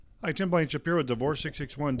Hi, Tim Blanchard here with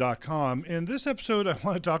Divorce661.com. In this episode, I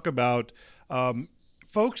want to talk about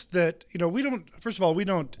folks that, we don't, first of all, we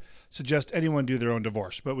don't suggest anyone do their own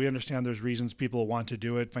divorce, but we understand there's reasons people want to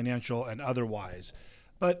do it, financial and otherwise.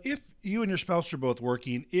 But if you and your spouse are both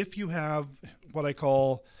working, if you have what I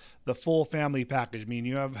call the full family package,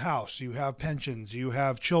 meaning you have house, you have pensions, you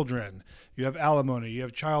have children, you have alimony, you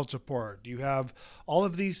have child support, you have all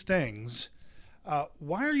of these things,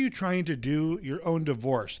 why are you trying to do your own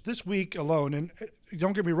divorce this week alone? And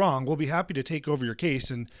don't get me wrong, we'll be happy to take over your case.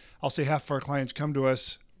 And I'll say half of our clients come to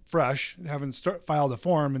us fresh, having filed a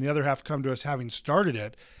form, and the other half come to us having started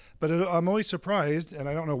it. But I'm always surprised, and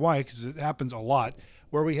I don't know why, because it happens a lot,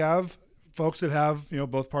 where we have folks that have,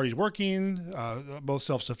 both parties working, both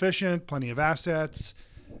self-sufficient, plenty of assets,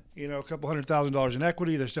 a couple $100,000 in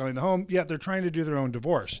equity, they're selling the home, yet they're trying to do their own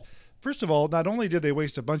divorce. First of all, not only did they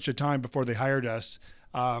waste a bunch of time before they hired us,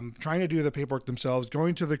 trying to do the paperwork themselves,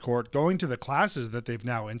 going to the court, going to the classes that they've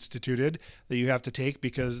now instituted that you have to take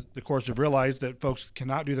because the courts have realized that folks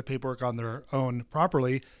cannot do the paperwork on their own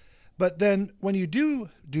properly. But then when you do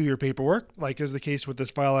your paperwork, like is the case with this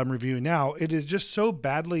file I'm reviewing now, it is just so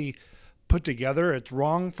badly put together. It's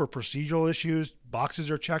wrong for procedural issues. Boxes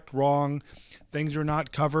are checked wrong. Things are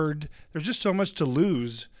not covered. There's just so much to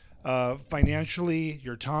lose financially,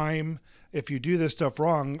 your time. If you do this stuff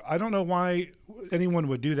wrong, I don't know why anyone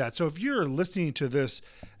would do that. So if you're listening to this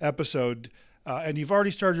episode and you've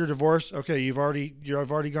already started your divorce, okay, you've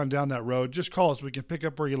already gone down that road, just call us. We can pick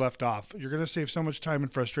up where you left off. You're going to save so much time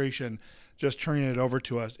and frustration just turning it over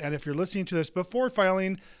to us. And if you're listening to this before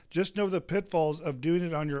filing, just know the pitfalls of doing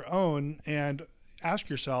it on your own and ask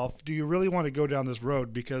yourself, do you really want to go down this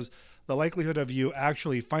road? Because the likelihood of you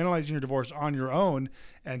actually finalizing your divorce on your own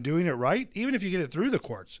and doing it right, even if you get it through the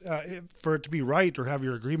courts, for it to be right or have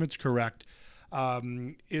your agreements correct,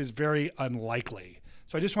 is very unlikely.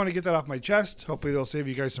 So I just want to get that off my chest. Hopefully they'll save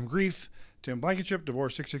you guys some grief. Tim Blankenship,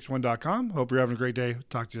 Divorce661.com. Hope you're having a great day.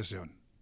 Talk to you soon.